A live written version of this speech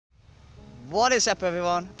What is up,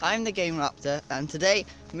 everyone? I'm the Game Raptor, and today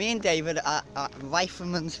me and David are at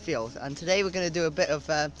Rifleman's Field, and today we're going to do a bit of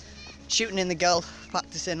shooting in the goal,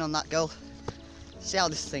 practicing on that goal. See how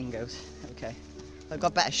this thing goes. Okay, I've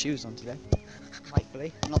got better shoes on today,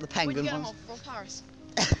 rightfully, not the penguin ones. From Paris.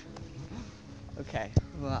 Okay,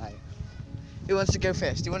 right. Who wants to go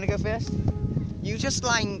first? Do you want to go first? You just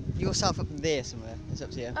line yourself up there somewhere. It's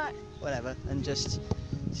up to you. Alright. Whatever, and just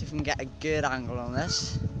see if we can get a good angle on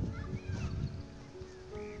this.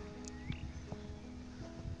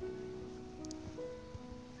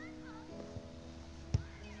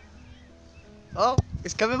 Oh,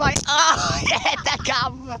 it's coming by. Oh, it hit the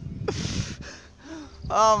camera.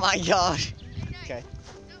 Oh my god. Okay.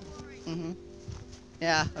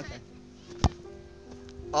 Yeah, okay.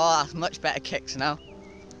 Oh, that's much better kicks now.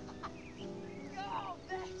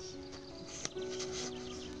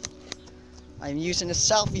 I'm using a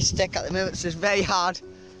selfie stick at the moment, so it's very hard.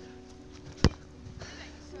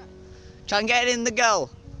 Try and get it in the goal.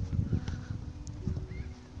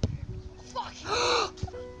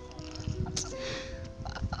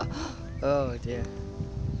 Oh dear.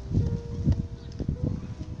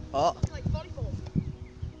 Oh. Like volleyball.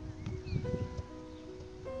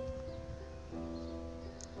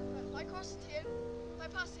 I cross it here. I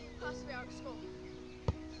pass it out to score.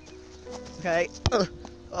 Okay.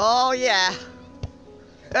 Oh yeah.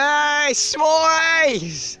 Hey,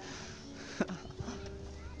 s'mores!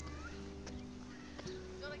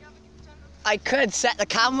 I could set the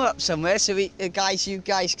camera up somewhere so you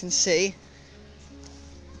guys can see.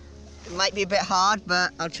 It might be a bit hard,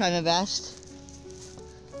 but I'll try my best.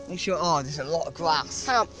 Make sure. Oh, there's a lot of grass.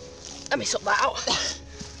 Hang on. Let me sort that out.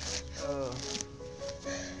 Oh.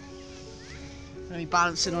 Let me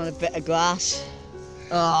balancing on a bit of grass.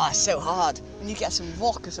 Oh, it's so hard. When you get some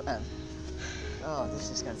rock or something. Oh, this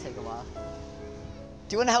is going to take a while.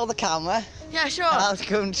 Do you want to hold the camera? Yeah, sure. And I'll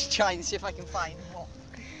go and try and see if I can find rock.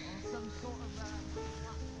 Or some sort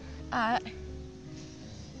of, Alright.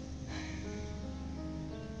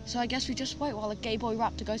 So I guess we just wait while a gay boy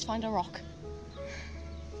raptor goes find a rock.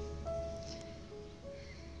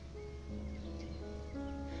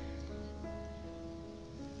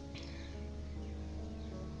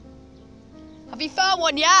 Have you found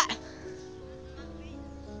one yet?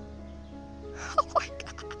 Oh my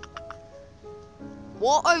god.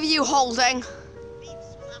 What are you holding?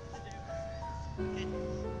 leaves will have to do. Okay.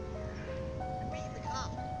 Beat the car.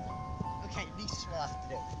 Okay, leaves will have to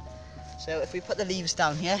do. So if we put the leaves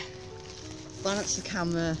down here, balance the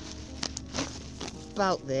camera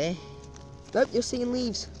about there. Nope, you're seeing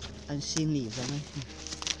leaves. I'm seeing leaves, aren't I?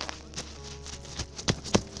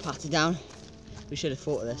 Pat it down. We should have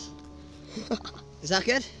thought of this. Is that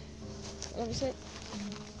good? Let me see.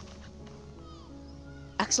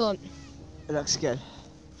 Excellent. It looks good.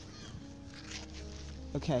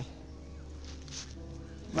 Okay.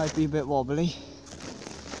 Might be a bit wobbly.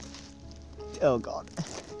 Oh god.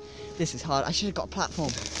 This is hard. I should have got a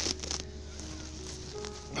platform.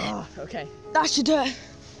 Oh, okay. That should do it.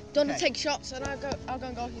 Don't Okay. take shots, and I'll go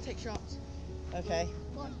and go. You take shots. Okay.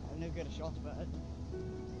 Go on. I'm no good at shots, but.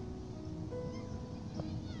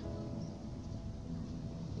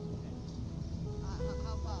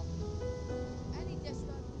 How far? Any distance.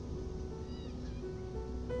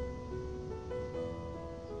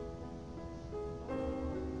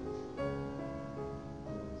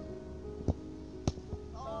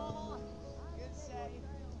 Oh, good save.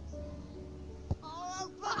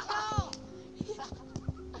 Oh, Buckle!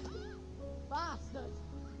 Bastard.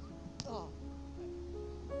 Oh.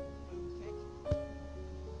 Kick.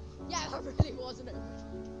 Yeah, that really wasn't it.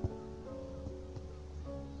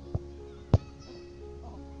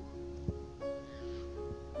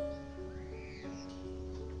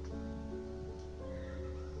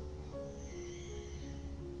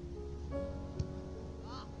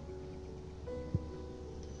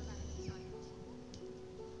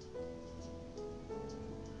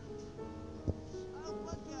 Oh,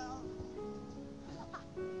 Buckle!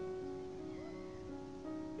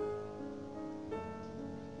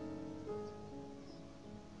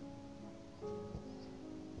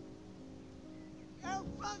 Oh,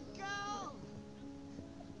 Buckle!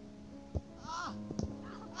 Ah!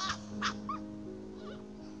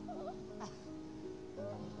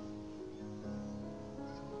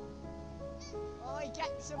 Oh, he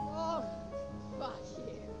gets some more! Fuck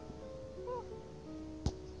you.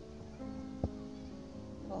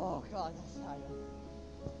 Oh god, that's tired.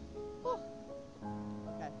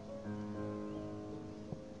 Okay.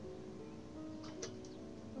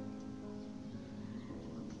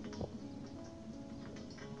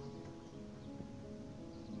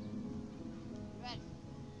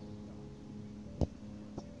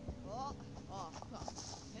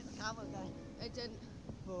 camera then. It didn't.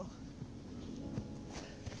 Oh.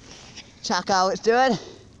 Check how it's doing.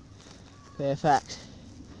 Perfect.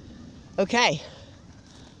 Okay.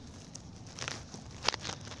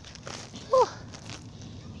 Whew.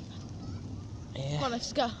 Yeah. Come on,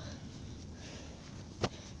 let's go.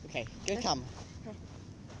 Okay, good camera.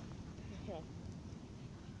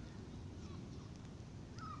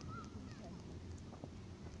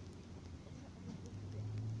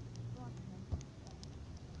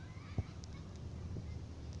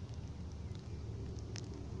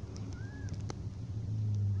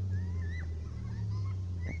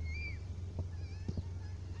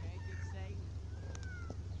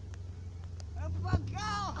 Open,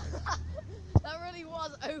 go! That really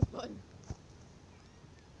was open.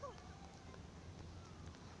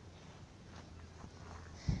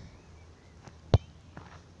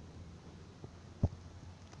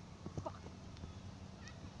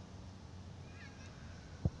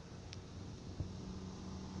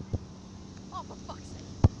 Oh, for fuck's sake.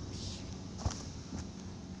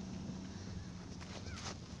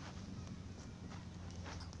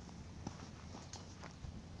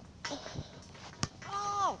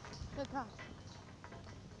 Oh! Good catch.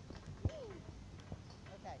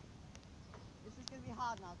 Okay. This is going to be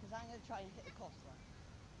hard now because I'm going to try and hit the cross one.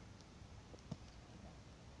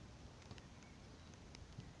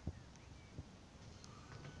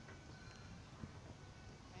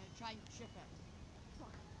 I'm going to try and chip it.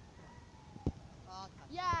 Oh, okay.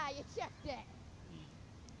 Yeah, you checked it.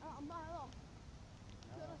 A mile off.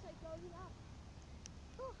 Should I say go now?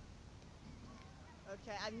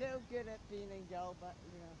 Okay, I'm no good at being in goal, but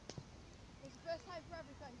you know. It's the first time for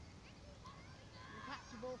everything. You catch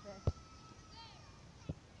the ball first.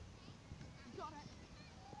 You got it.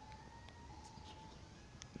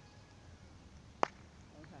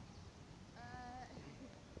 Okay.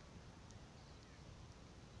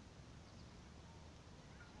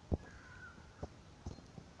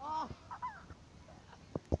 Oh!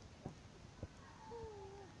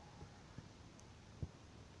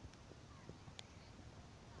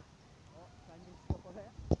 Oh, Brendan's couple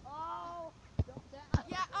here. Oh!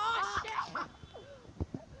 Yeah, oh shit!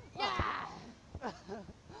 Yeah!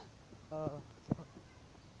 Oh.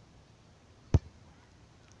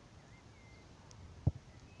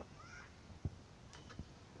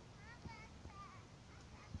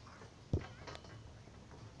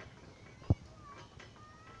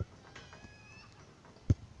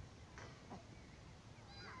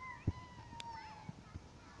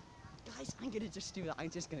 Guys, I'm gonna just do that. I'm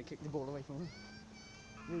just gonna kick the ball away from him.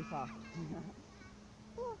 Really far.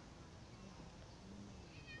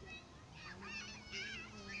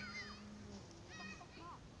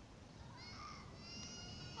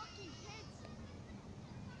 Fucking kids!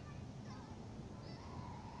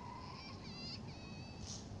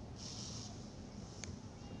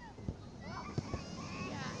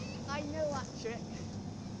 Yeah, I know that. Trick.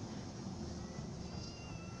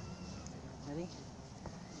 Ready?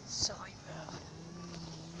 Sorry, bro.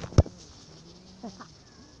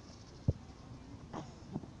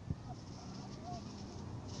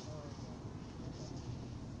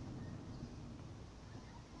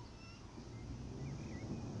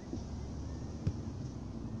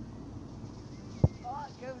 Oh,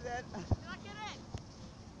 it goes in. Did I get in?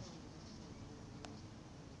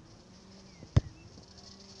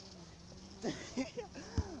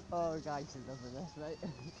 Oh, guys, she loves this, right?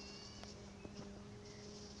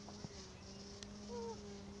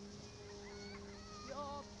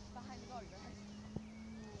 You're behind the goal, right?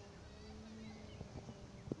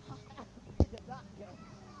 Did that go?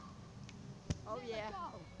 Oh yeah.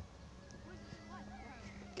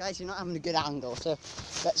 Guys, you're not having a good angle, so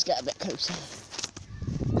let's get a bit closer.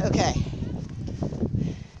 Okay.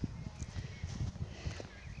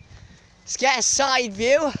 Let's get a side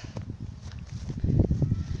view.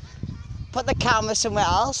 Put the camera somewhere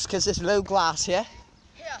else, because there's low glass here.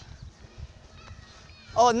 Here.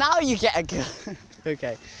 Oh, now you get a good...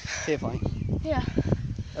 Okay, fair point. Yeah.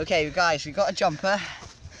 Okay, guys, we got a jumper.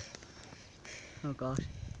 Oh, God.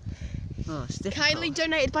 Oh, it's difficult. Kindly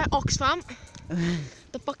donated by Oxfam,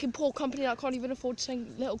 the fucking poor company that can't even afford to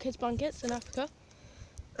send little kids blankets in Africa.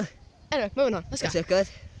 Anyway, moving on. Let's go. Is it good?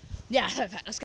 Yeah, perfect. Let's go.